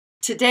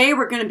Today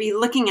we're going to be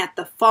looking at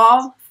the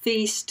fall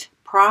feast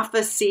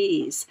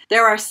prophecies.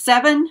 There are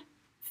 7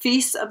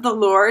 feasts of the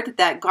Lord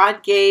that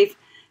God gave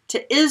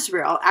to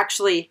Israel.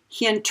 Actually,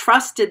 he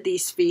entrusted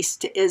these feasts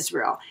to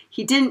Israel.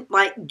 He didn't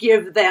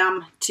give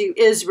them to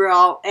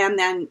Israel and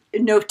then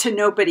to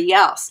nobody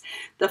else.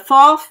 The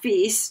fall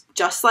feasts,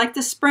 just like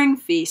the spring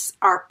feasts,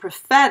 are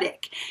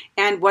prophetic.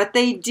 And what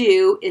they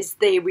do is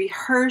they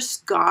rehearse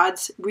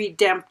God's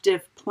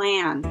redemptive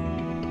plan.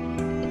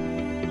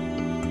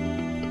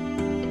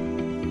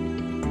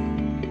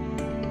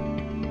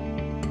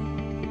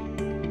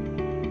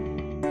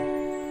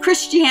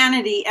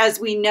 Christianity,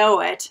 as we know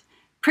it,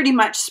 pretty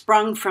much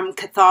sprung from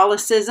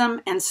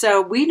Catholicism, and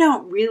so we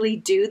don't really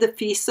do the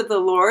feasts of the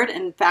Lord.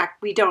 In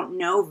fact, we don't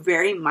know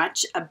very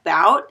much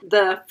about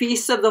the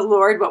feasts of the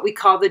Lord, what we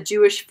call the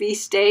Jewish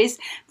feast days.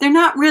 They're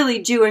not really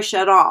Jewish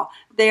at all.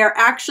 They are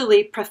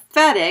actually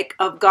prophetic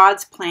of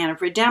God's plan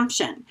of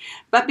redemption.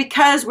 But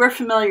because we're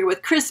familiar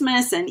with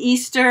Christmas and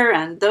Easter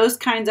and those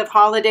kinds of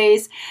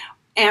holidays,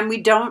 and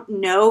we don't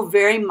know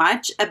very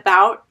much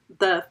about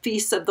the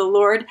feasts of the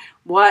Lord,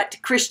 what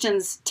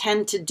Christians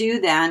tend to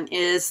do then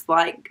is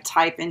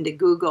type into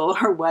Google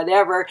or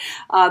whatever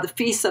the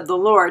feasts of the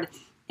Lord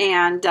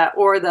and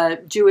or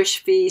the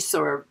Jewish feasts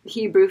or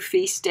Hebrew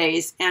feast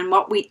days, and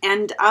what we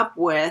end up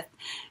with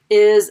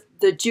is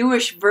the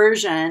Jewish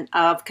version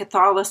of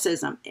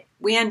Catholicism.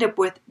 We end up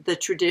with the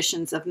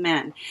traditions of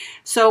men.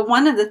 So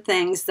one of the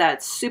things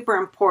that's super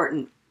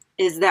important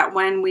is that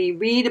when we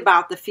read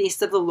about the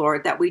feasts of the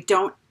Lord, that we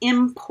don't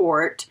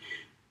import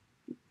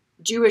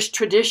Jewish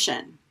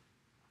tradition.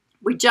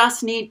 We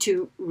just need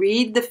to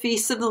read the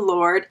feasts of the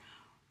Lord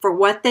for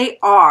what they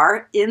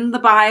are in the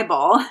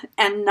Bible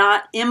and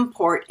not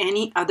import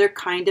any other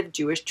kind of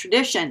Jewish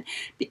tradition,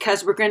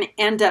 because we're going to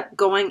end up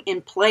going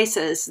in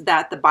places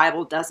that the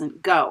Bible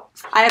doesn't go.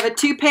 I have a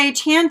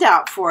 2-page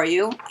handout for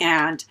you,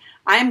 and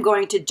I'm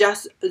going to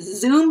just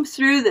zoom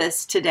through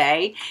this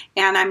today,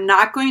 and I'm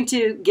not going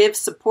to give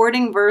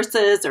supporting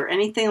verses or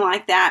anything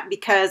like that,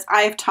 because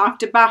I have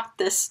talked about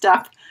this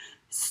stuff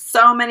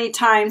so many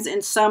times in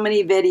so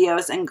many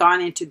videos and gone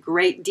into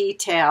great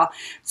detail.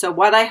 So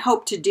what I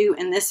hope to do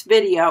in this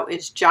video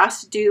is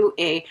just do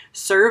a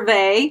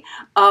survey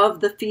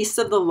of the feasts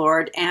of the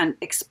Lord and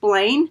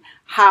explain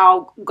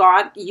how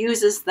God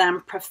uses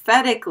them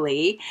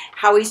prophetically,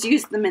 how he's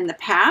used them in the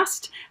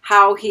past,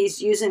 how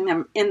he's using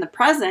them in the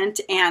present,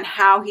 and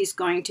how he's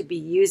going to be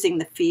using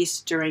the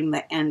feasts during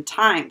the end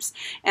times.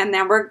 And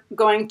then we're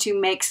going to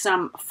make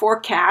some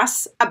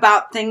forecasts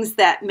about things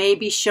that may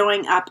be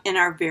showing up in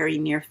our very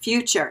near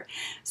future.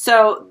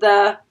 So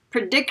the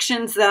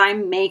predictions that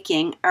I'm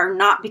making are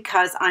not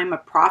because I'm a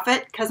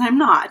prophet, because I'm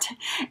not,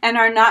 and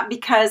are not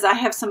because I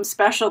have some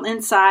special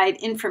inside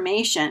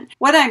information.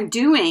 What I'm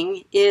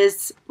doing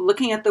is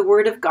looking at the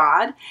Word of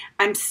God.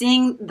 I'm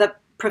seeing the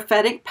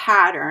prophetic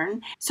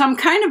pattern. So I'm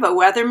kind of a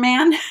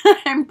weatherman.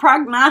 I'm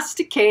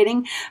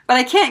prognosticating, but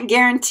I can't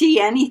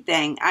guarantee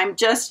anything. I'm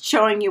just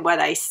showing you what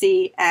I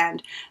see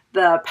and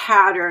the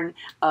pattern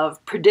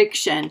of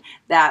prediction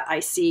that I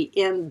see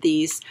in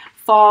these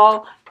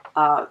fall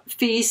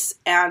feasts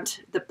and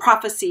the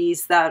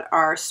prophecies that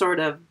are sort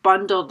of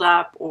bundled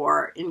up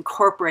or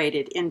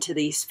incorporated into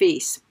these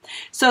feasts.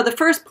 So the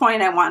first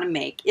point I want to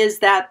make is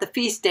that the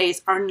feast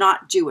days are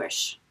not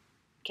Jewish.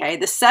 Okay,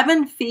 the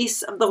 7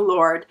 feasts of the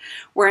Lord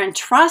were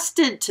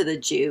entrusted to the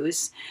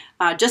Jews,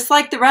 just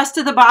like the rest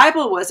of the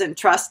Bible was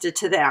entrusted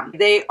to them.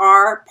 They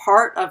are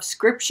part of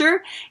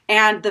Scripture,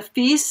 and the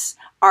feasts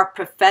are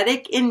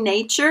prophetic in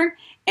nature,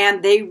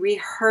 and they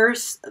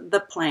rehearse the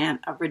plan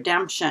of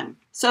redemption.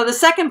 So the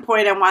second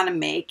point I want to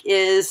make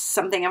is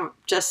something I've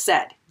just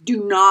said.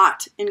 Do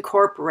not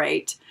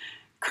incorporate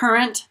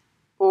current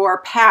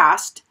or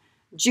past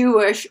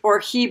Jewish or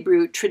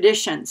Hebrew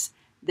traditions.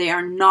 They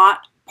are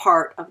not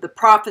part of the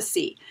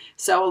prophecy.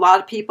 So a lot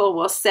of people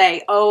will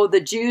say, oh, the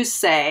Jews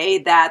say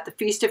that the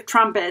Feast of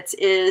Trumpets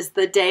is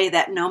the day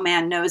that no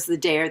man knows the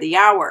day or the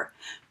hour.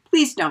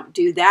 Please don't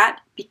do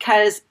that,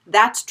 because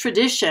that's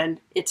tradition.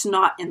 It's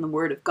not in the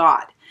Word of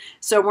God.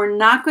 So we're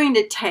not going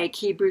to take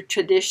Hebrew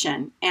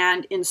tradition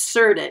and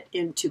insert it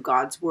into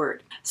God's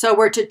Word. So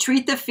we're to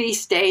treat the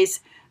feast days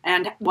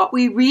and what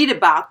we read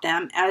about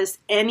them as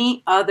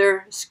any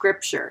other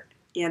scripture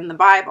in the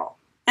Bible.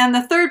 And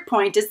the third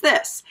point is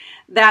this,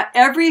 that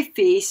every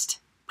feast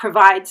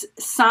provides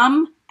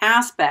some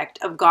aspect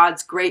of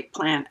God's great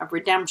plan of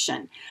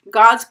redemption.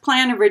 God's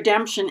plan of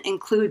redemption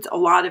includes a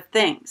lot of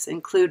things,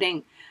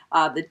 including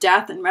the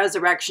death and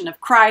resurrection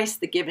of Christ,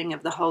 the giving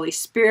of the Holy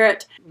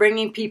Spirit,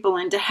 bringing people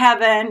into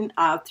heaven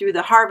through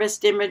the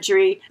harvest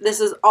imagery. This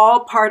is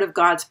all part of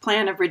God's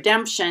plan of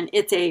redemption.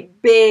 It's a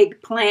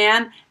big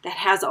plan that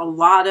has a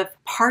lot of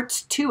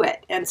parts to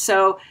it. And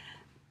so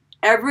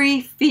every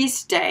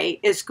feast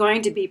day is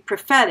going to be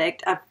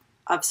prophetic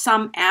of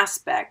some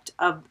aspect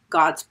of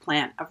God's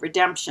plan of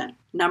redemption.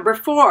 Number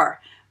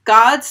 4,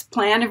 God's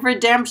plan of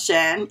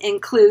redemption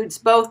includes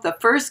both the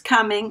first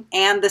coming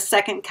and the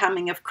second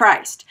coming of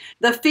Christ.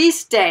 The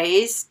feast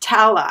days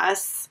tell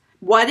us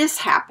what is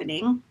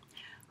happening,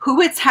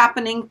 who it's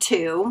happening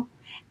to,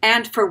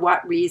 and for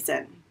what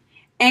reason.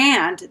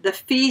 And the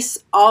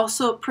feasts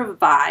also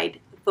provide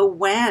the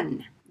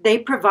when. They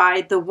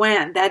provide the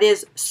when. That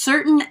is,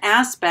 certain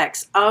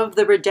aspects of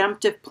the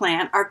redemptive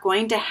plan are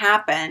going to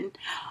happen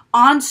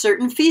on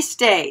certain feast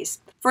days.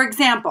 For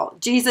example,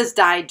 Jesus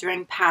died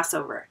during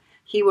Passover.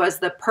 He was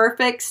the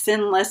perfect,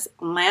 sinless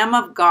Lamb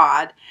of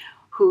God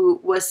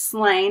who was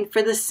slain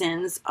for the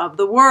sins of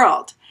the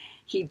world.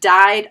 He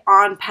died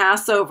on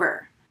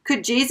Passover.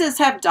 Could Jesus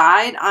have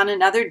died on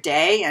another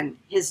day and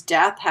his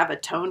death have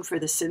atoned for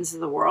the sins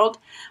of the world?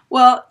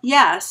 Well,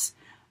 yes,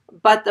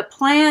 but the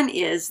plan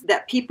is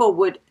that people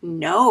would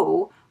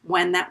know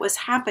when that was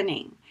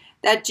happening,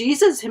 that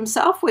Jesus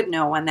himself would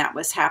know when that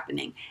was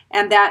happening,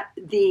 and that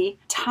the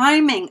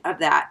timing of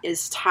that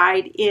is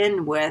tied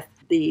in with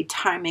the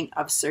timing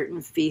of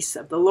certain feasts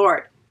of the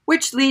Lord.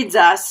 Which leads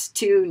us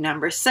to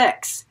number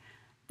 6.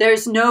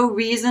 There's no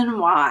reason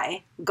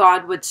why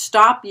God would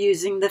stop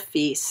using the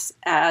feasts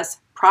as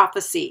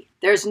prophecy.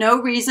 There's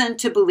no reason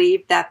to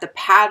believe that the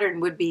pattern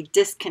would be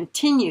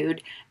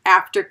discontinued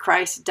after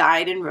Christ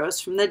died and rose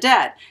from the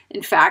dead.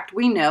 In fact,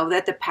 we know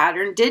that the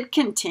pattern did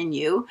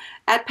continue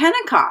at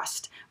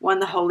Pentecost when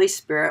the Holy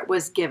Spirit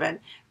was given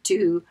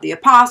to the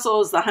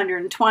apostles, the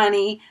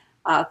 120,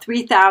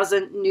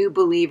 3,000 new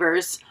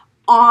believers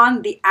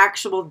on the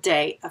actual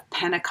day of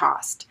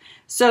Pentecost.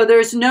 So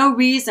there's no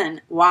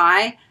reason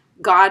why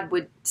God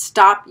would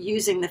stop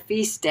using the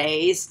feast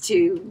days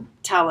to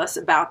tell us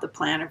about the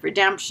plan of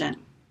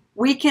redemption.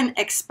 We can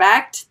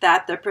expect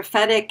that the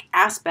prophetic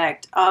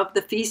aspect of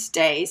the feast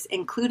days,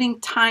 including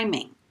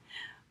timing,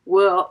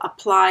 will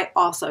apply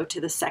also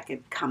to the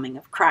second coming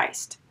of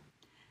Christ.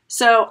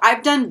 So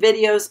I've done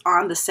videos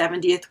on the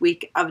 70th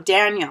week of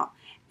Daniel,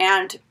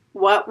 and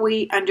what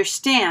we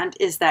understand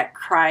is that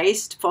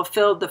Christ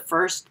fulfilled the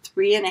first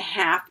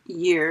 3.5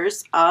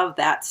 years of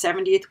that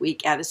 70th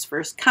week at his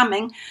first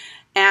coming,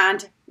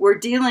 and we're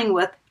dealing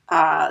with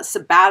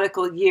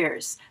sabbatical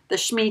years, the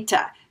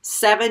Shemitah,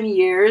 7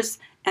 years,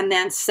 and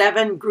then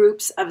 7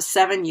 groups of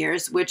 7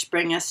 years, which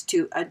bring us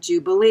to a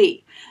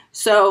Jubilee.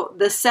 So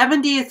the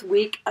 70th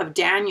week of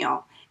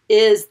Daniel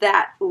is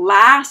that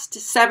last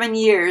 7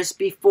 years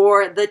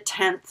before the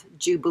 10th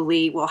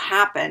Jubilee will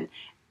happen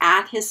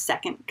at his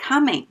second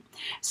coming.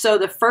 So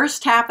the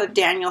first half of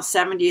Daniel's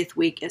 70th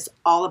week is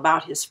all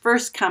about his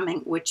first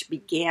coming, which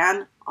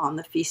began on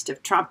the Feast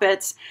of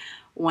Trumpets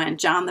when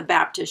John the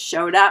Baptist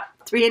showed up.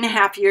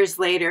 3.5 years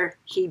later,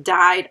 he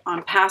died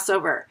on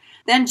Passover.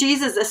 Then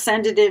Jesus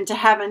ascended into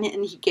heaven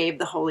and he gave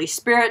the Holy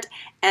Spirit.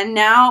 And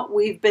now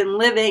we've been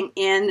living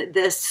in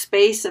this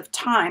space of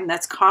time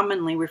that's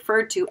commonly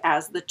referred to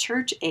as the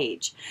church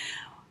age.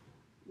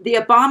 The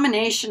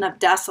abomination of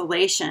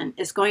desolation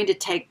is going to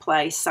take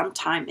place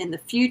sometime in the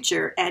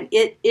future, and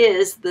it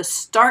is the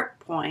start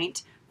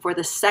point for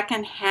the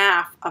second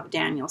half of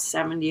Daniel's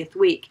 70th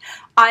week.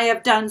 I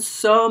have done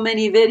so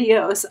many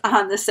videos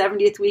on the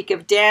 70th week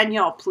of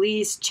Daniel.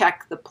 Please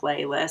check the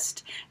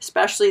playlist,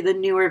 especially the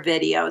newer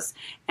videos,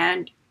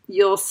 and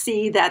you'll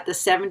see that the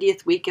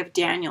 70th week of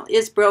Daniel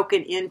is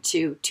broken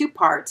into 2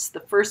 parts, the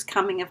first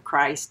coming of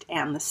Christ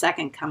and the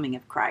second coming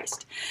of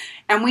Christ.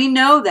 And we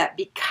know that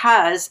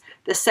because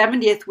the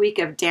 70th week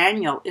of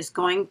Daniel is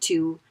going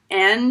to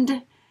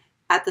end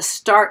at the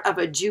start of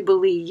a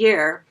Jubilee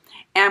year,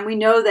 and we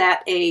know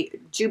that a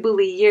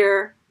Jubilee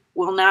year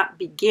will not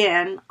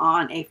begin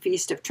on a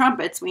Feast of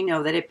Trumpets. We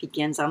know that it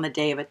begins on the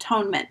Day of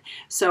Atonement.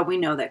 So we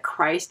know that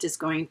Christ is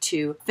going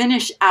to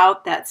finish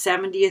out that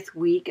 70th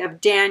week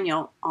of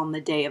Daniel on the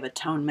Day of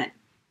Atonement.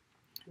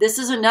 This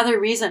is another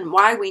reason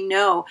why we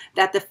know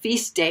that the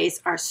feast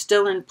days are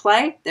still in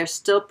play. They're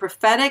still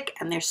prophetic,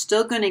 and they're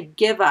still going to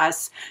give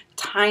us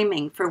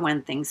timing for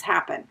when things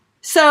happen.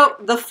 So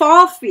the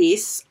fall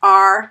feasts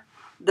are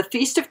the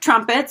Feast of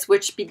Trumpets,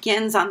 which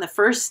begins on the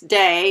first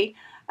day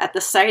at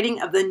the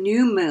sighting of the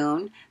new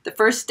moon, the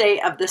first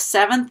day of the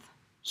 7th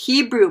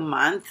Hebrew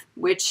month,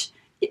 which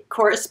it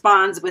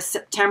corresponds with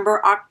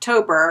September,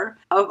 October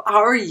of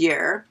our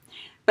year,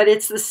 but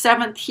it's the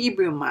 7th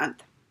Hebrew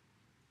month.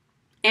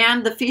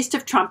 And the Feast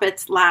of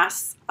Trumpets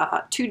lasts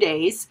 2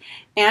 days,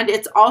 and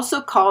it's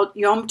also called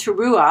Yom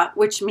Teruah,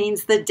 which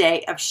means the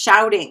day of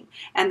shouting.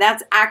 And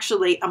that's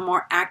actually a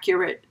more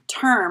accurate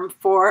term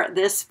for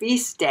this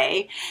feast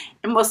day.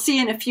 And we'll see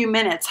in a few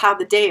minutes how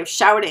the day of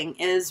shouting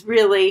is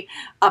really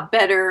a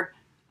better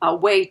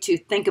way to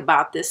think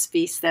about this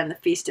feast than the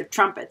Feast of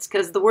Trumpets,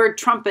 because the word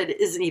trumpet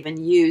isn't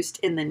even used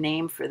in the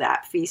name for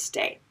that feast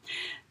day.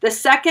 The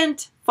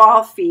second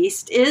fall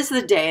feast is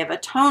the Day of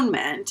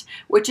Atonement,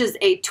 which is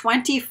a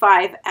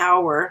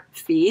 25-hour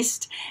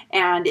feast,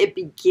 and it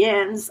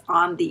begins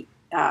on the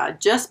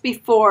just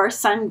before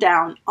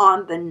sundown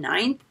on the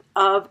 9th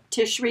of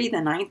Tishri, the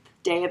 9th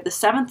day of the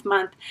 7th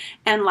month,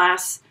 and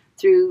lasts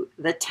through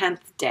the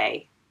 10th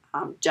day,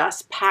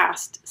 just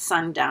past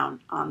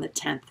sundown on the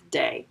 10th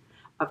day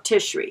of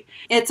Tishri.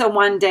 It's a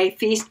 1-day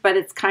feast, but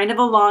it's kind of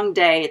a long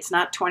day. It's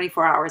not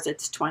 24 hours,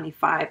 it's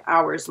 25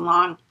 hours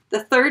long.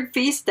 The third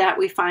feast that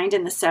we find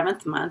in the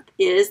 7th month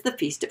is the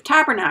Feast of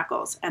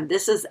Tabernacles. And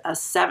this is a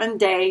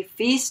 7-day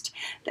feast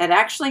that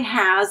actually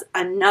has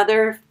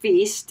another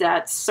feast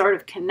that's sort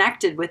of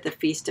connected with the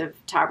Feast of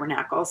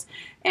Tabernacles.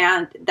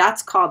 And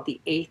that's called the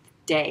 8th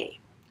day.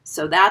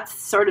 So that's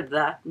sort of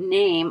the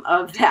name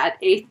of that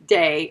 8th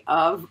day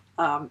of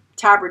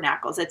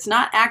Tabernacles. It's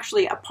not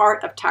actually a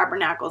part of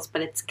Tabernacles,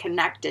 but it's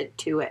connected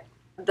to it.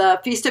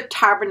 The Feast of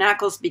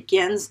Tabernacles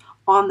begins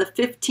on the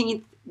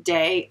 15th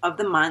day of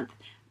the month,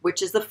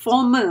 which is the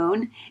full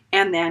moon,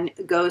 and then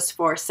goes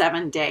for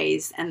 7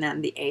 days, and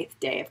then the 8th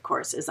day, of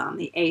course, is on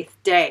the 8th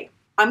day.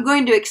 I'm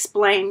going to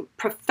explain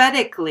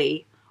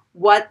prophetically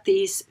what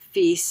these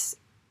feasts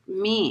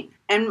mean.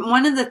 And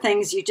one of the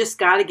things you just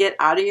got to get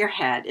out of your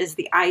head is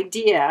the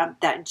idea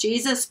that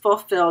Jesus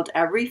fulfilled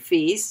every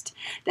feast,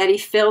 that he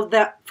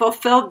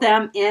fulfilled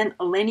them in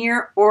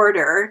linear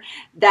order,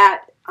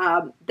 that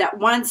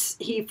once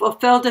he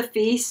fulfilled a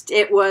feast,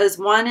 it was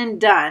one and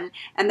done.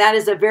 And that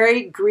is a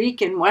very Greek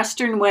and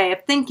Western way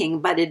of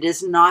thinking, but it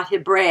is not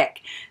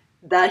Hebraic.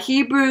 The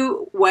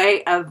Hebrew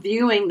way of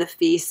viewing the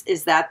feasts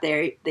is that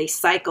they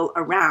cycle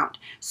around.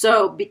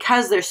 So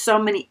because there's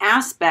so many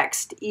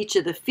aspects to each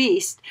of the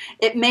feasts,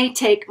 it may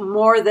take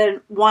more than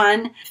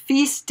one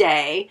feast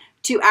day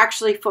to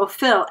actually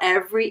fulfill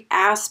every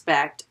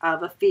aspect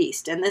of a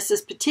feast. And this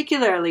is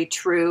particularly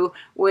true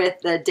with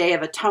the Day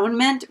of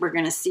Atonement. We're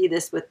going to see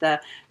this with the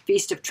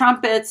Feast of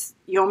Trumpets,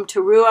 Yom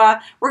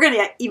Teruah. We're going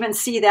to even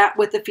see that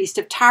with the Feast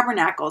of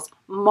Tabernacles,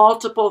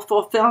 multiple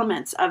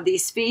fulfillments of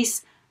these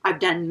feasts. I've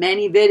done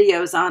many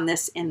videos on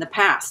this in the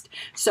past.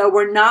 So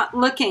we're not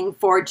looking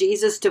for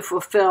Jesus to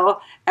fulfill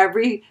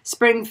every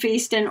spring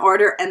feast in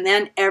order and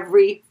then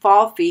every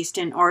fall feast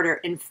in order.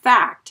 In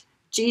fact,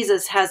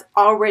 Jesus has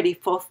already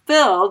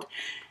fulfilled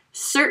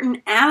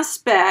certain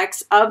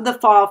aspects of the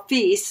fall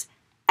feasts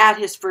at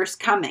his first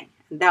coming.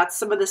 That's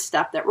some of the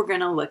stuff that we're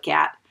going to look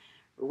at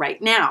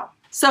right now.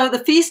 So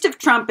the Feast of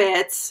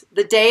Trumpets,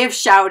 the Day of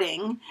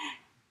Shouting,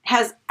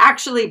 has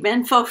actually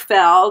been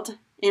fulfilled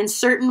in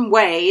certain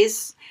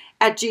ways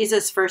at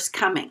Jesus' first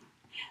coming.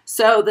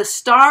 So the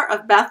Star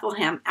of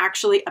Bethlehem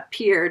actually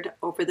appeared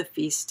over the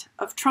Feast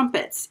of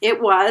Trumpets.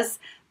 It was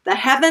the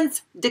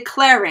heavens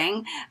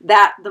declaring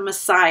that the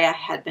Messiah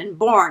had been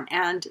born.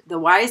 And the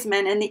wise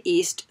men in the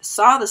east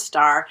saw the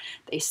star.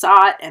 They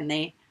saw it and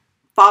they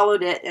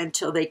followed it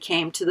until they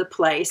came to the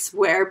place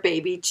where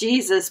baby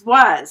Jesus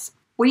was.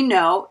 We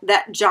know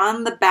that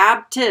John the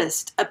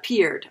Baptist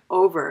appeared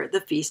over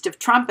the Feast of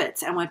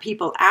Trumpets. And when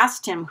people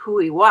asked him who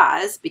he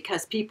was,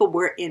 because people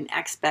were in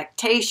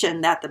expectation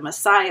that the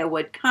Messiah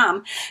would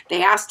come,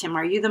 they asked him,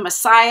 "Are you the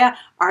Messiah?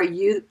 Are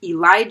you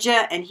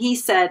Elijah?" And he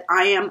said,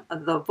 "I am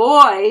the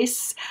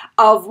voice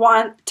of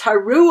one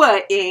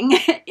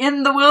teruahing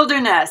in the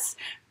wilderness.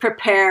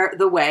 Prepare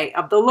the way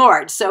of the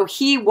Lord." So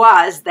he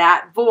was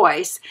that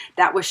voice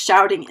that was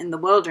shouting in the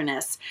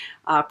wilderness,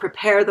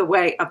 prepare the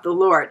way of the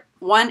Lord.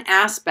 One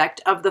aspect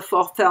of the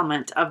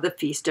fulfillment of the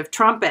Feast of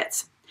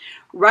Trumpets.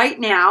 Right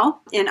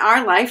now, in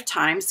our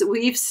lifetimes,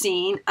 we've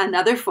seen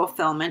another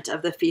fulfillment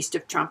of the Feast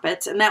of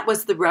Trumpets, and that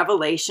was the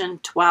Revelation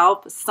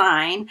 12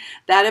 sign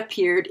that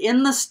appeared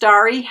in the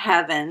starry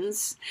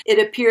heavens. It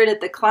appeared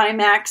at the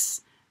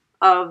climax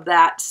of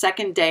that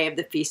second day of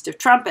the Feast of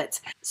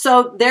Trumpets.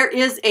 So there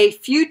is a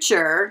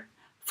future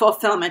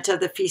fulfillment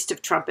of the Feast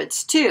of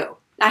Trumpets too.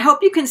 I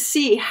hope you can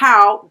see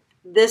how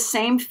this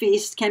same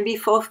feast can be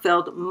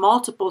fulfilled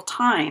multiple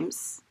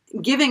times,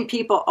 giving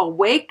people a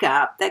wake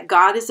up that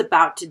God is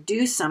about to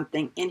do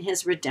something in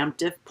his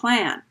redemptive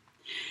plan.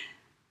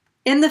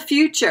 In the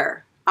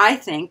future, I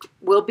think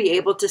we'll be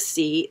able to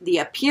see the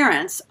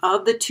appearance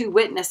of the two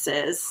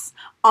witnesses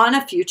on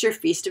a future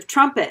Feast of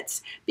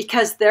Trumpets,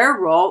 because their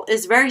role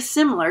is very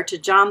similar to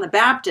John the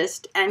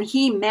Baptist, and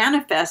he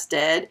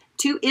manifested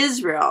to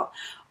Israel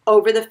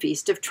over the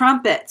Feast of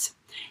Trumpets.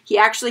 He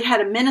actually had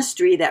a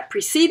ministry that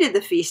preceded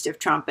the Feast of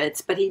Trumpets,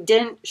 but he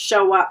didn't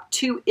show up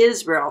to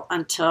Israel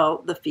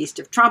until the Feast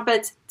of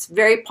Trumpets. It's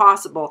very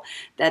possible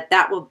that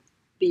that will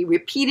be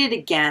repeated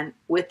again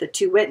with the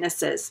two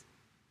witnesses.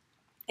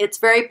 It's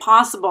very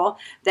possible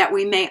that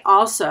we may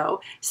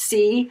also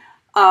see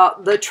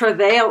the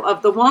travail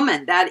of the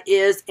woman. That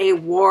is a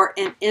war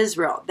in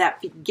Israel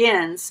that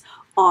begins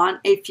on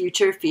a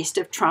future Feast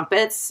of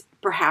Trumpets,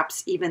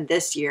 perhaps even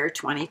this year,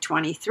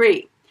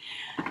 2023.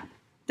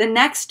 The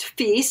next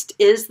feast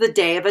is the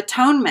Day of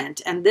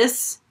Atonement, and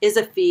this is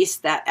a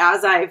feast that,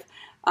 as I've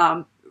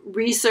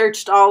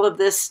researched all of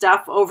this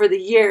stuff over the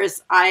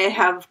years, I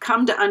have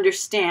come to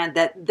understand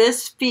that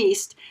this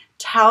feast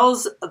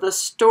tells the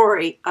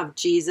story of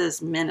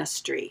Jesus'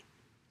 ministry.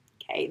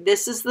 Okay,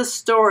 this is the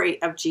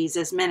story of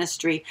Jesus'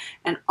 ministry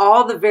and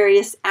all the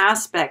various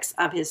aspects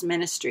of his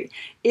ministry.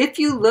 If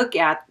you look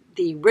at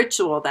the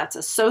ritual that's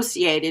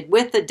associated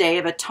with the Day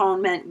of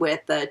Atonement,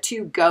 with the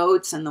two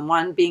goats and the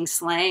one being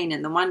slain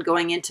and the one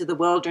going into the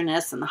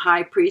wilderness and the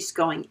high priest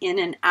going in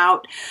and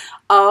out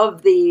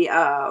of the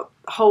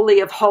Holy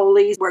of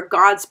Holies, where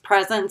God's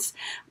presence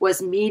was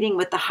meeting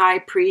with the high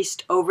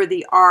priest over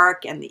the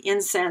ark and the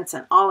incense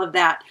and all of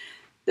that,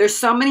 There's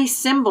so many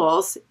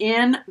symbols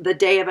in the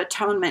Day of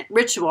Atonement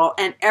ritual,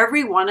 and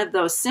every one of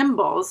those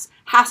symbols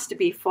has to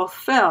be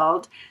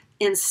fulfilled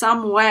in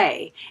some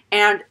way.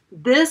 And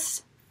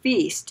this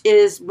feast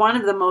is one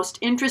of the most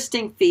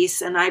interesting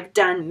feasts, and I've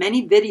done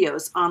many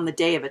videos on the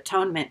Day of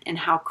Atonement and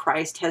how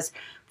Christ has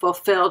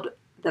fulfilled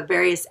the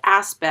various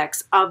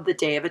aspects of the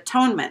Day of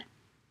Atonement.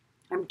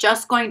 I'm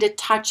just going to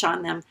touch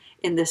on them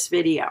in this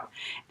video.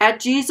 At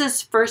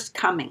Jesus' first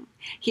coming,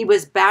 he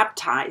was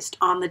baptized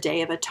on the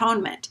Day of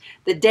Atonement.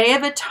 The Day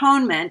of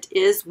Atonement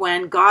is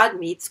when God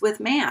meets with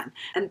man.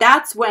 And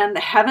that's when the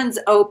heavens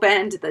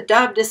opened, the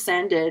dove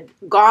descended,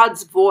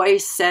 God's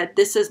voice said,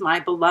 "This is my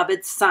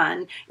beloved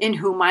Son, in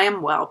whom I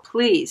am well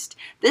pleased."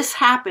 This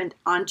happened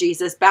on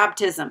Jesus'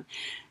 baptism.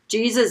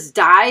 Jesus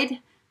died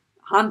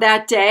on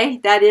that day.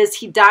 That is,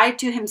 he died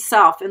to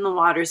himself in the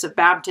waters of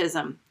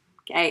baptism.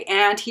 Okay,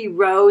 and he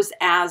rose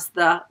as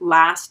the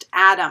last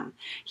Adam.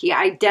 He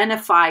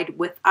identified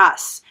with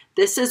us.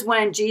 This is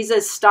when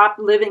Jesus stopped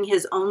living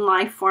his own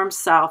life for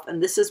himself,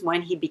 and this is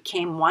when he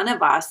became one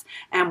of us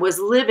and was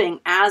living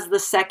as the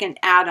second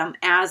Adam,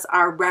 as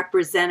our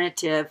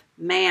representative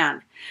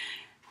man.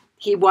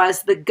 He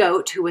was the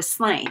goat who was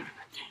slain.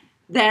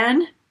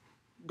 Then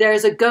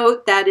there's a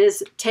goat that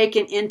is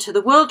taken into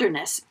the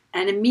wilderness.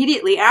 And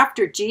immediately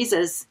after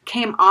Jesus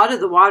came out of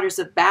the waters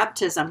of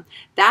baptism,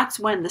 that's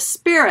when the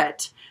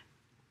Spirit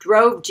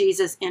drove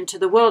Jesus into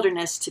the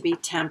wilderness to be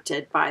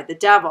tempted by the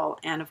devil.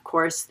 And of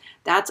course,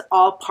 that's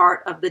all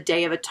part of the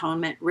Day of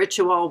Atonement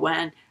ritual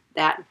when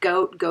that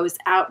goat goes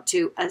out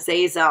to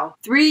Azazel.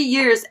 3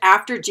 years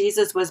after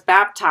Jesus was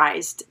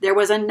baptized, there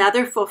was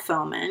another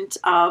fulfillment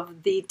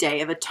of the Day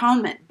of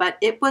Atonement, but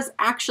it was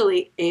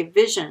actually a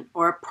vision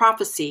or a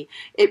prophecy.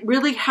 It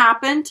really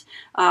happened.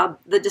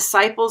 The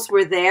disciples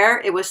were there.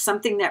 It was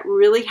something that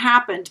really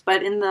happened,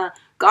 but in the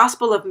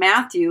Gospel of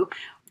Matthew,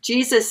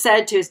 Jesus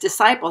said to his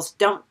disciples,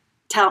 "Don't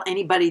tell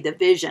anybody the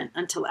vision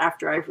until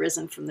after I've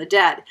risen from the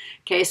dead."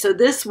 Okay, so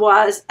this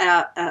was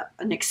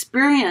an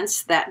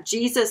experience that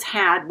Jesus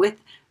had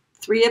with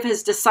 3 of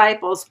his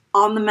disciples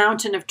on the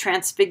mountain of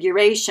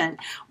transfiguration,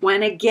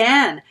 when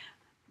again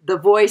the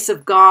voice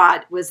of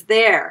God was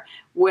there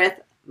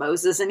with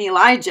Moses and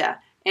Elijah.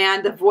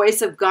 And the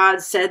voice of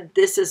God said,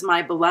 "This is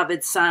my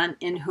beloved Son,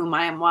 in whom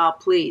I am well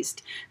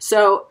pleased."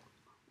 So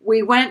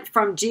we went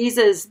from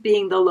Jesus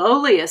being the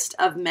lowliest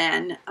of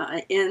men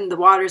in the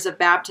waters of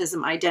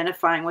baptism,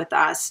 identifying with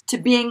us, to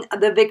being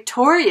the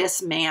victorious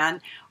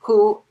man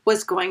who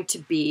was going to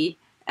be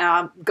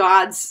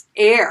God's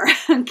heir.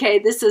 Okay,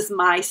 "This is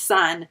my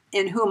Son,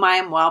 in whom I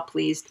am well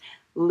pleased.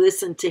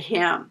 Listen to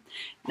him."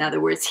 In other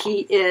words,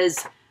 he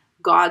is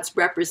God's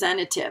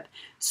representative.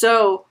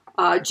 So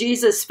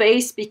Jesus'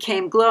 face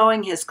became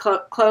glowing. His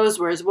clothes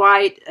were as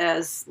white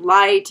as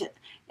light.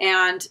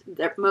 And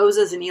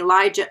Moses and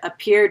Elijah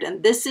appeared,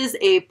 and this is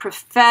a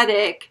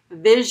prophetic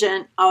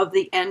vision of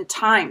the end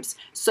times.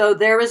 So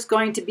there is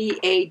going to be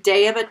a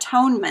Day of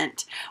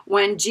Atonement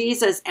when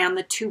Jesus and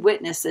the 2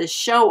 witnesses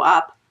show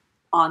up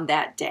on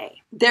that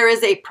day. There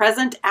is a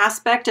present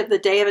aspect of the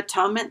Day of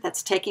Atonement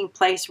that's taking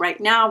place right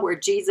now, where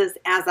Jesus,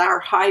 as our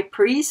high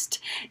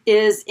priest,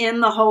 is in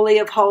the Holy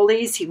of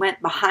Holies. He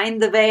went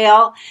behind the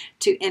veil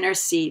to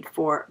intercede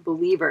for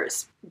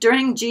believers.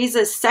 During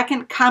Jesus'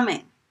 second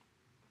coming,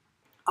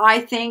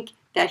 I think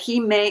that he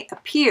may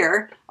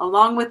appear,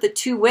 along with the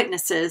 2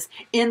 witnesses,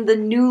 in the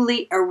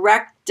newly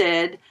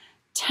erected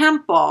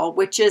temple,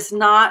 which is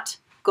not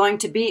going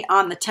to be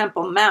on the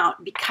Temple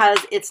Mount, because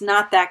it's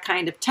not that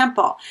kind of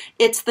temple.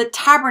 It's the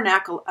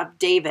tabernacle of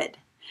David.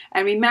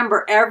 And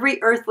remember,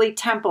 every earthly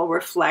temple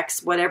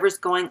reflects whatever's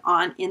going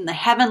on in the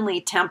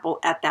heavenly temple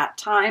at that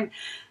time.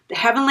 The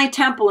heavenly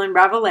temple in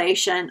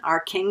Revelation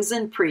are kings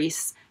and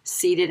priests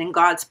seated in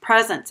God's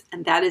presence.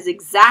 And that is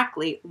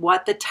exactly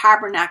what the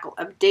tabernacle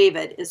of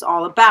David is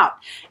all about.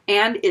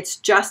 And it's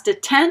just a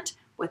tent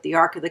with the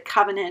Ark of the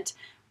Covenant,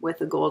 with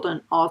the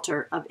golden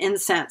altar of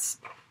incense.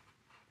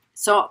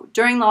 So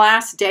during the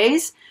last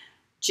days,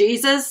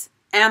 Jesus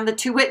and the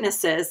 2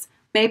 witnesses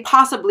may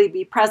possibly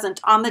be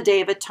present on the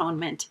Day of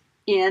Atonement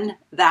in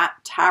that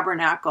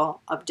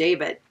tabernacle of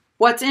David.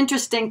 What's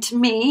interesting to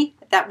me,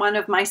 that one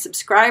of my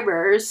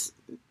subscribers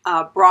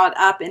brought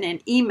up in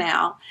an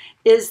email,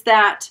 is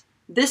that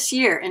this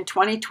year in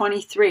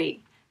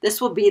 2023,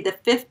 this will be the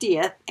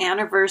 50th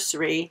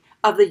anniversary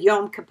of the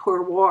Yom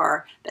Kippur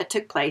War that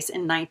took place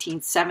in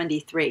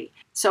 1973.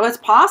 So it's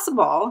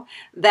possible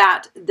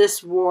that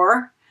this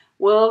war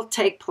will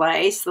take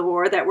place, the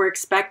war that we're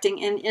expecting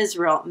in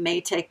Israel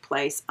may take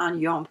place on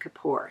Yom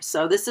Kippur.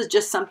 So this is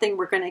just something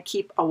we're going to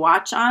keep a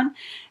watch on.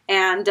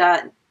 And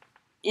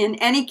in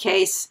any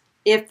case,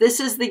 if this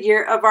is the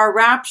year of our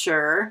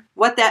rapture,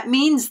 what that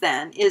means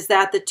then is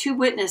that the 2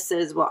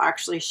 witnesses will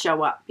actually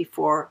show up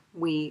before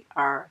we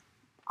are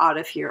out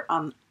of here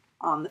on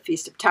the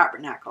Feast of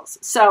Tabernacles.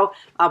 So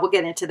we'll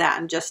get into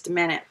that in just a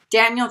minute.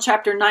 Daniel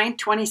chapter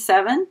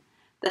 9:27,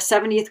 the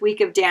 70th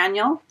week of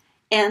Daniel,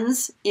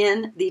 ends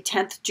in the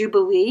 10th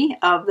Jubilee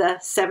of the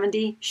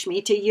 70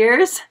 Shemitah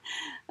years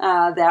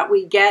that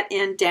we get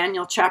in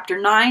Daniel chapter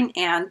 9,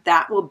 and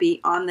that will be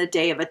on the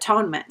Day of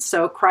Atonement.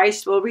 So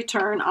Christ will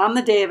return on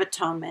the Day of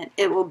Atonement.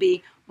 It will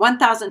be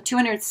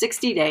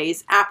 1,260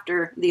 days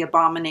after the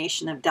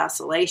abomination of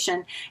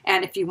desolation.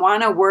 And if you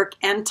want to work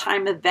end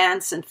time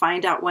events and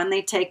find out when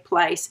they take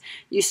place,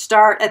 you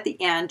start at the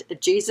end of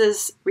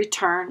Jesus'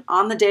 return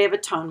on the Day of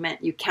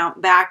Atonement. You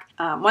count back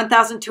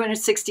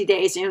 1,260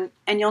 days,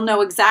 and you'll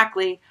know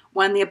exactly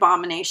when the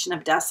abomination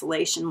of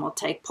desolation will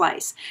take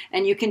place.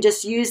 And you can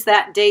just use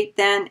that date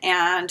then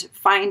and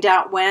find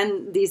out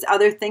when these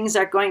other things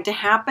are going to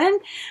happen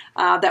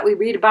that we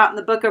read about in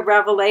the book of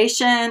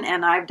Revelation.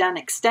 And I've done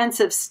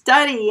extensive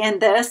study in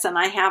this, and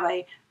I have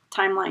a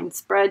timeline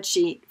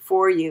spreadsheet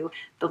for you.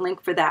 The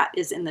link for that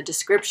is in the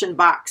description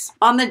box.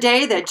 On the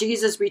day that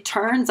Jesus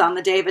returns, on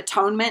the Day of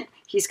Atonement,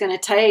 he's going to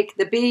take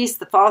the beast,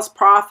 the false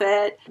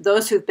prophet,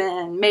 those who've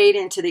been made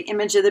into the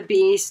image of the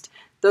beast,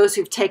 those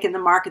who've taken the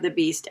mark of the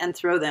beast, and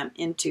throw them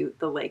into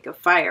the lake of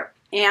fire.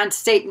 And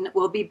Satan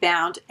will be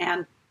bound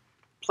and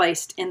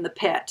placed in the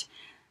pit.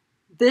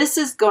 This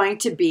is going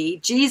to be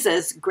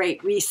Jesus'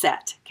 great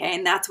reset, okay?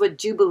 And that's what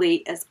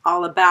Jubilee is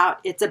all about.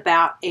 It's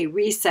about a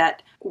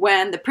reset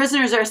when the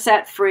prisoners are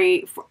set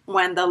free,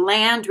 when the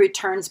land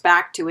returns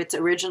back to its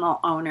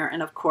original owner,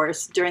 and of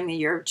course, during the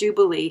year of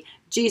Jubilee,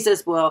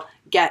 Jesus will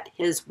get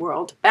his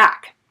world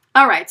back.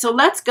 All right, so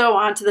let's go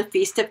on to the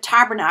Feast of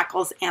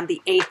Tabernacles and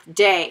the 8th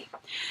day.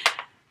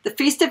 The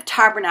Feast of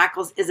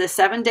Tabernacles is a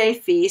 7-day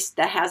feast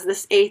that has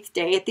this 8th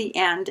day at the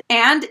end,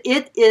 and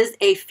it is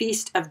a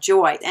feast of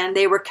joy, and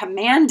they were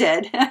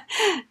commanded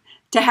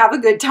to have a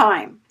good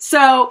time.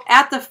 So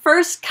at the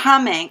first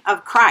coming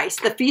of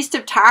Christ, the Feast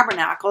of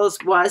Tabernacles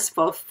was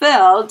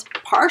fulfilled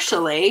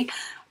partially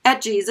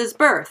at Jesus'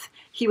 birth.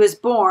 He was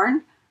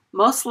born,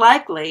 most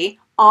likely,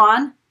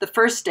 on the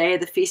first day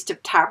of the Feast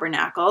of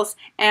Tabernacles,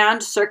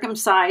 and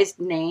circumcised,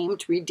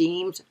 named,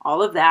 redeemed,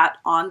 all of that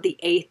on the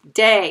 8th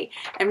day.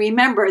 And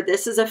remember,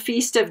 this is a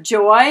feast of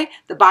joy.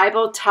 The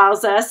Bible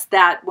tells us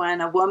that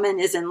when a woman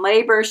is in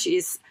labor,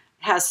 she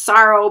has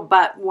sorrow,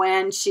 but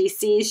when she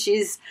sees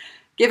she's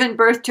given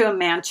birth to a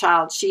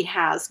man-child, she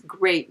has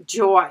great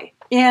joy.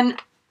 In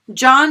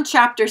John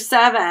chapter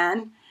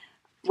 7,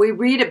 we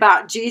read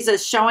about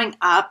Jesus showing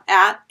up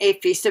at a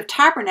Feast of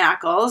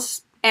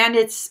Tabernacles. And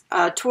it's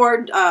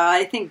toward,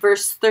 I think,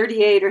 verse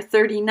 38 or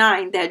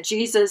 39 that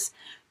Jesus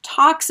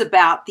talks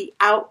about the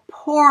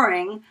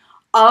outpouring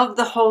of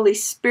the Holy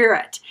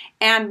Spirit.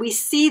 And we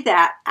see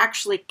that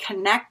actually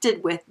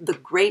connected with the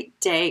great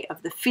day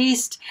of the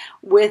feast,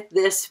 with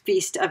this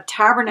Feast of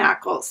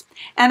Tabernacles.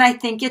 And I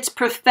think it's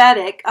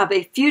prophetic of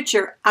a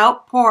future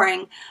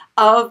outpouring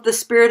of the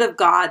Spirit of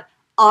God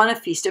on a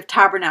Feast of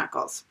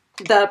Tabernacles.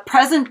 The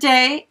present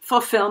day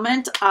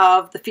fulfillment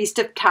of the Feast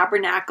of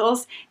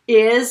Tabernacles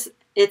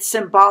it's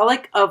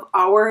symbolic of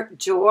our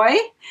joy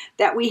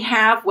that we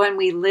have when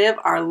we live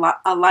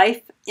a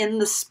life in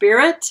the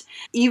Spirit,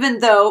 even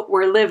though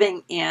we're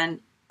living in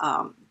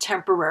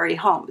temporary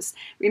homes.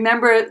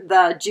 Remember,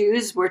 the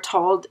Jews were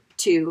told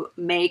to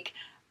make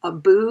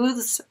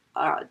booths,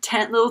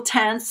 little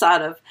tents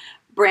out of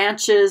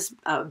branches,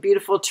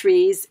 beautiful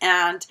trees,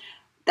 and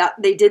that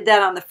they did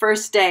that on the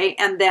first day.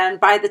 And then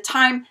by the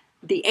time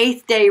the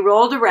 8th day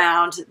rolled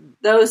around,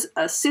 those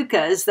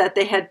sukkahs that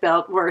they had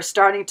built were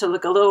starting to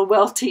look a little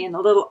wilty and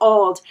a little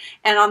old.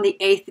 And on the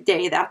 8th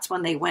day, that's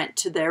when they went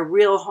to their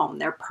real home,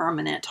 their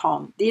permanent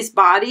home. These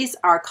bodies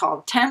are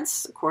called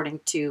tents,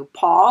 according to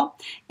Paul,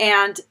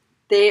 and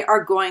they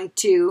are going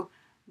to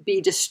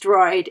be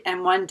destroyed.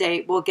 And one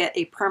day we'll get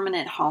a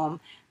permanent home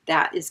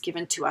that is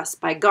given to us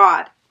by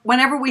God.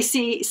 Whenever we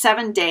see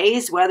 7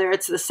 days, whether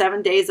it's the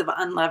 7 days of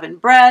unleavened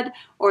bread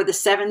or the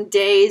 7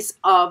 days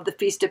of the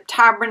Feast of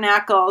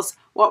Tabernacles,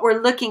 what we're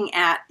looking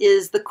at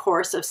is the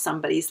course of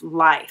somebody's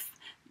life.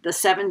 The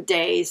 7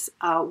 days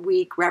a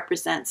week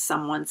represents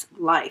someone's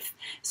life.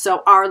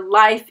 So our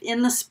life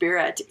in the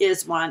Spirit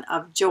is one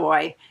of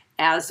joy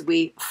as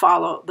we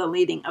follow the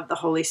leading of the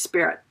Holy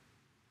Spirit.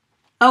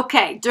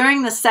 Okay,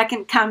 during the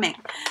second coming,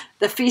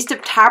 the Feast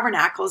of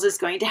Tabernacles is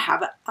going to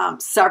have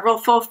several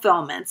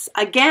fulfillments.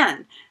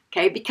 Again,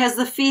 okay, because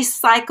the feasts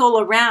cycle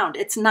around.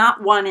 It's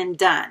not one and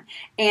done.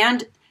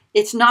 And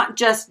it's not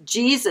just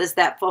Jesus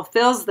that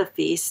fulfills the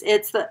feast.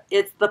 It's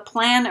the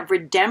plan of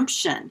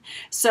redemption.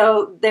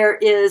 So there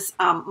is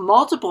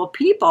multiple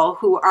people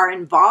who are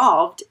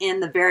involved in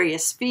the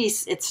various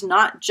feasts. It's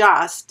not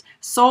just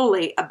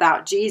solely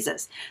about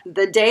Jesus.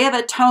 The Day of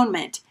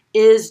Atonement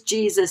is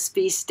Jesus'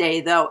 feast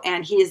day, though,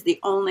 and he is the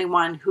only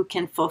one who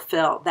can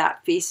fulfill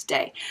that feast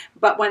day.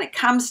 But when it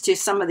comes to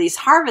some of these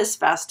harvest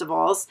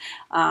festivals,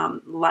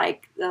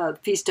 like the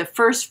Feast of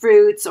First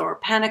Fruits or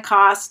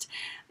Pentecost,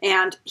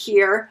 and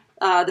here,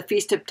 the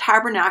Feast of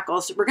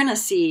Tabernacles, we're going to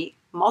see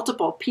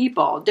multiple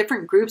people,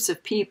 different groups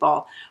of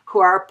people who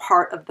are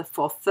part of the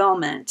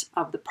fulfillment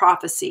of the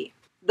prophecy.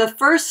 The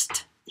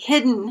first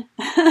hidden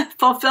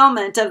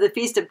fulfillment of the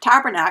Feast of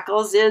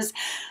Tabernacles is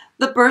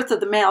the birth of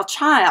the male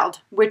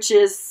child, which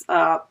is,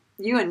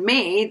 you and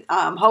me,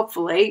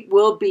 hopefully,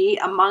 will be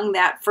among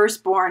that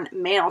firstborn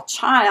male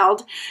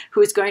child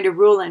who is going to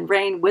rule and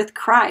reign with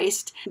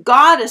Christ.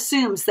 God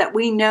assumes that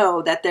we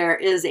know that there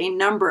is a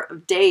number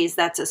of days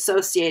that's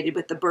associated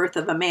with the birth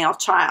of a male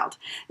child.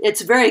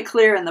 It's very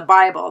clear in the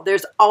Bible.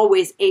 There's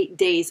always 8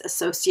 days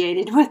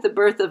associated with the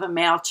birth of a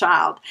male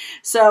child.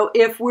 So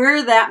if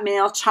we're that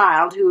male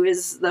child who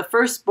is the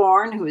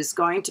firstborn, who is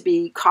going to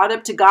be caught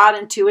up to God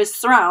and to his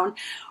throne,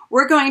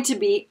 we're going to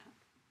be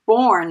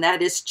born,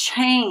 that is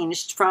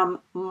changed from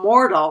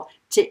mortal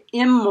to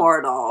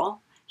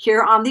immortal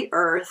here on the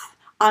earth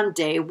on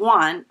day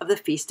 1 of the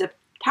Feast of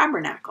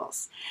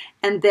Tabernacles.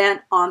 And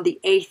then on the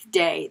 8th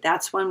day,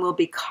 that's when we'll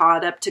be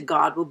caught up to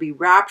God, we'll be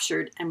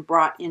raptured and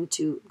brought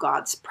into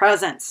God's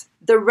presence.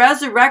 The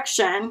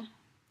resurrection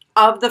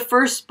of the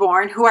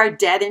firstborn who are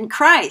dead in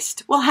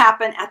Christ will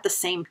happen at the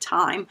same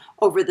time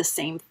over the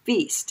same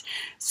feast.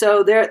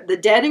 So the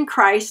dead in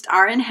Christ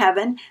are in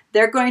heaven.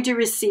 They're going to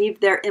receive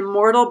their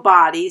immortal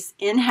bodies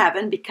in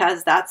heaven,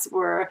 because that's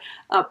where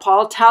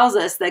Paul tells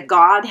us that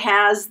God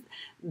has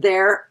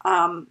their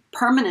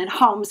permanent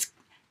homes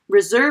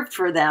reserved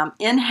for them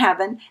in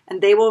heaven,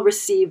 and they will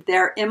receive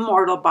their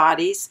immortal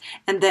bodies.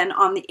 And then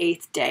on the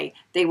 8th day,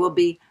 they will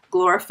be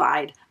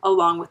glorified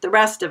along with the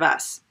rest of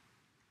us.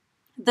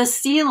 The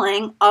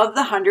sealing of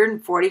the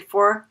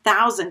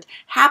 144,000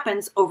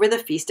 happens over the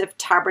Feast of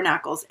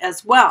Tabernacles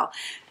as well.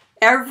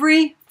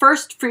 Every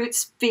first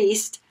fruits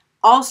feast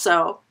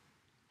also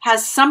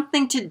has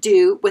something to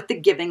do with the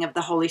giving of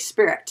the Holy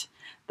Spirit.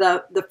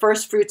 The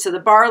first fruits of the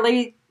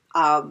barley,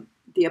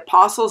 the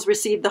apostles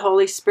received the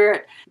Holy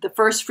Spirit. The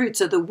first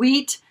fruits of the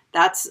wheat,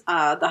 that's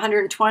the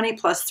 120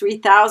 plus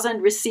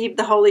 3,000 received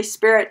the Holy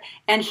Spirit.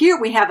 And here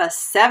we have a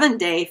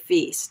 7-day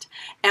feast.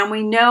 And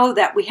we know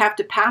that we have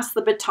to pass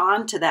the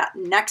baton to that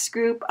next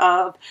group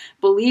of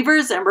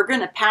believers, and we're going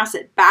to pass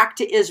it back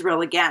to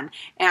Israel again.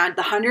 And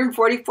the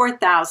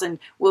 144,000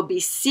 will be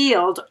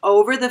sealed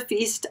over the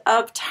Feast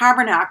of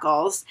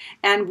Tabernacles,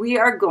 and we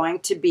are going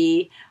to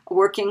be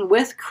working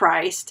with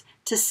Christ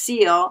to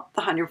seal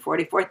the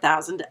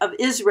 144,000 of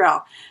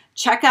Israel.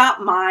 Check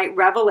out my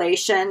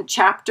Revelation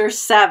chapter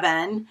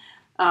 7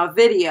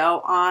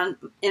 video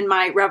in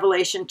my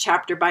Revelation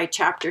chapter by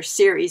chapter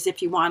series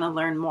if you want to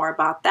learn more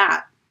about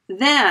that.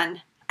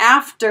 Then,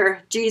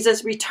 after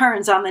Jesus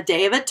returns on the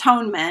Day of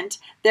Atonement,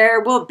 there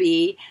will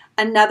be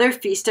another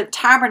Feast of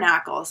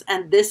Tabernacles,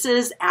 and this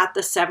is at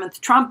the 7th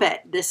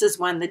trumpet. This is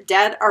when the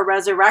dead are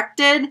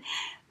resurrected.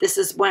 This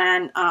is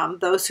when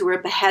those who were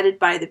beheaded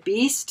by the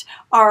beast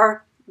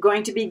are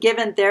going to be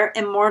given their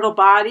immortal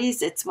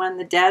bodies. It's when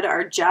the dead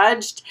are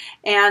judged.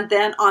 And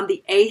then on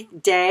the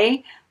 8th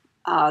day,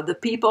 the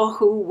people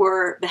who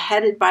were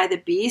beheaded by the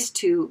beast,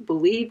 who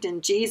believed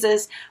in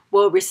Jesus,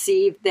 will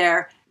receive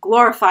their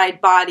glorified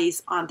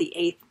bodies on the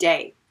 8th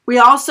day. We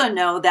also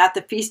know that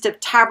the Feast of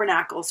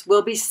Tabernacles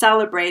will be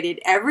celebrated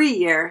every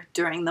year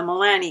during the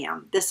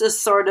millennium. This is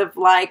sort of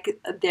like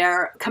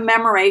their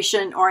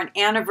commemoration or an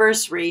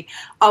anniversary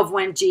of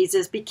when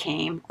Jesus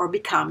became or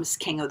becomes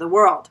King of the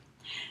world.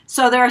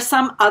 So there are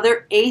some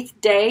other 8th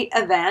day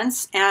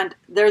events, and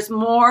there's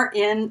more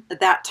in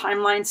that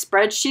timeline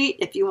spreadsheet.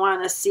 If you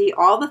want to see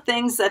all the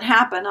things that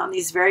happen on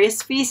these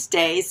various feast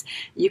days,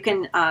 you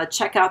can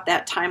check out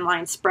that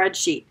timeline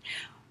spreadsheet.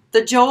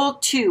 The Joel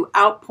 2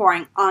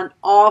 outpouring on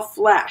all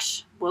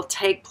flesh will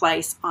take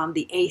place on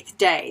the 8th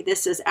day.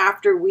 This is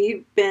after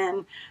we've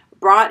been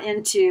brought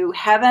into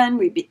heaven.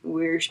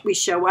 We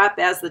show up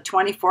as the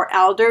 24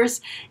 elders,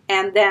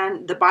 and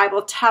then the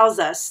Bible tells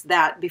us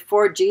that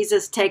before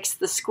Jesus takes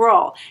the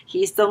scroll,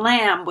 he's the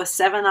Lamb with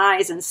 7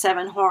 eyes and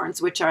 7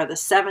 horns, which are the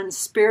 7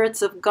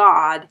 spirits of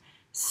God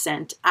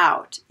sent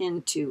out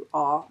into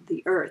all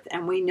the earth.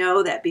 And we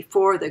know that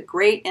before the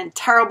great and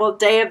terrible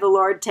day of the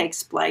Lord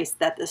takes place,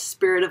 that the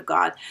Spirit of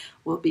God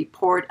will be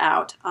poured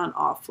out on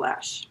all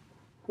flesh.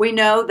 We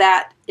know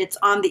that it's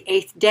on the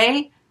 8th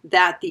day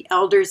that the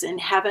elders in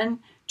heaven,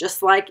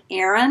 just like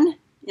Aaron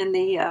in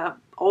the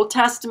Old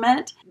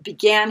Testament,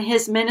 began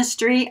his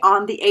ministry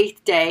on the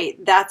 8th day.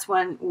 That's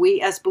when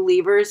we as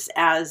believers,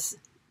 as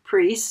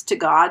priests to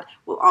God,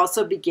 will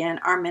also begin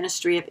our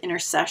ministry of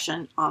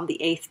intercession on the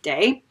 8th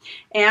day.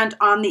 And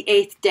on the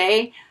 8th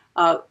day,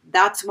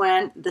 that's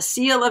when the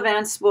seal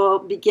events will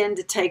begin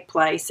to take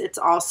place. It's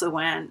also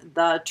when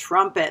the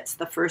trumpets,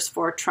 the first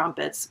 4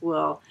 trumpets,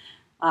 will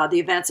the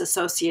events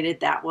associated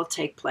that will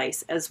take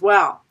place as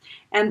well.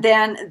 And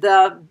then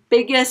the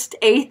biggest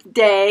 8th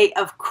day,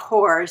 of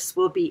course,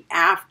 will be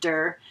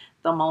after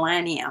the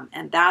millennium.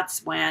 And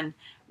that's when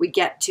we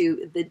get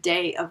to the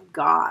day of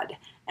God.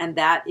 And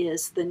that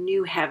is the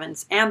new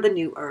heavens and the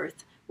new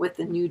earth, with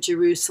the new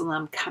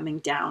Jerusalem coming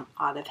down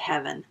out of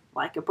heaven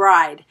like a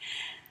bride.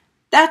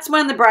 That's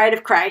when the bride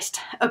of Christ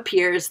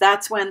appears.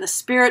 That's when the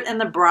Spirit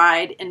and the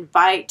bride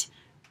invite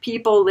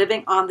people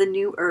living on the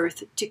new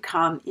earth to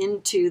come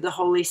into the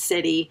holy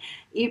city,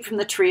 eat from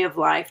the tree of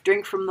life,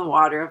 drink from the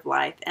water of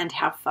life, and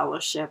have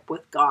fellowship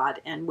with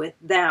God and with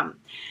them.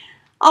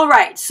 All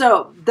right,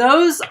 so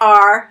those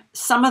are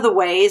some of the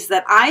ways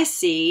that I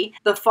see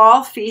the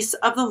fall feasts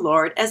of the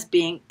Lord as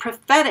being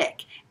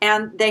prophetic.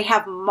 And they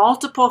have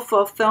multiple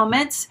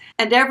fulfillments,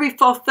 and every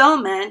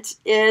fulfillment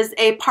is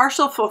a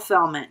partial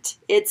fulfillment.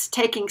 It's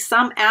taking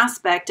some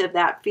aspect of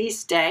that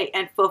feast day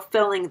and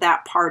fulfilling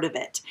that part of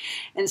it.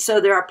 And so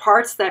there are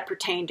parts that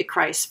pertain to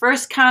Christ's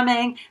first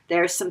coming.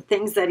 There's some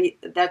things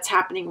that's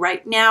happening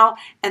right now.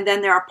 And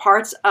then there are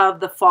parts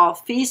of the fall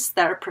feasts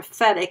that are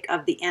prophetic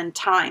of the end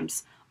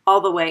times,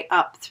 all the way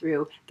up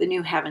through the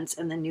new heavens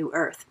and the new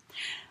earth.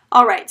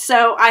 All right,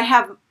 so I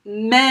have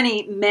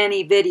many,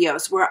 many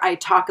videos where I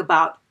talk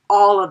about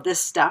all of this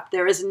stuff.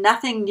 There is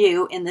nothing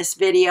new in this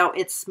video.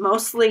 It's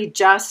mostly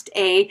just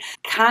a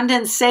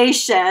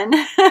condensation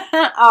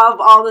of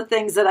all the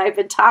things that I've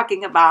been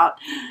talking about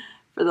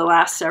for the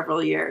last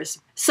several years.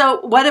 So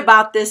what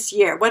about this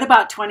year? What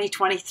about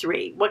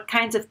 2023? What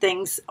kinds of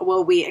things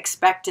will we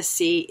expect to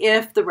see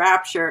if the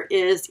rapture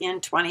is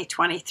in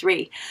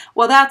 2023?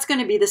 Well, that's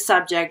going to be the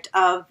subject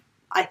of,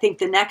 I think,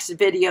 the next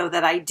video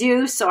that I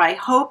do. So I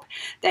hope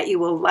that you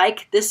will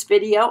like this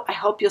video. I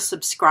hope you'll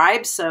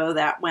subscribe so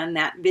that when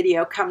that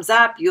video comes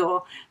up,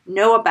 you'll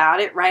know about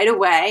it right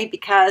away,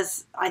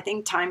 because I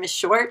think time is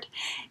short.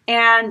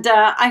 And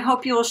I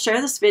hope you will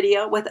share this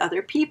video with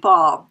other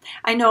people.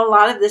 I know a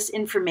lot of this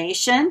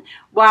information,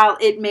 while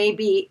it may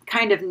be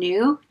kind of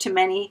new to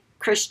many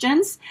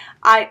Christians,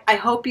 I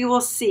hope you will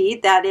see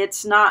that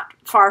it's not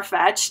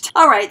far-fetched.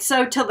 All right,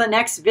 so till the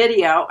next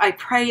video, I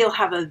pray you'll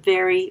have a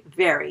very,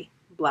 very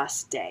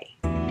blessed day.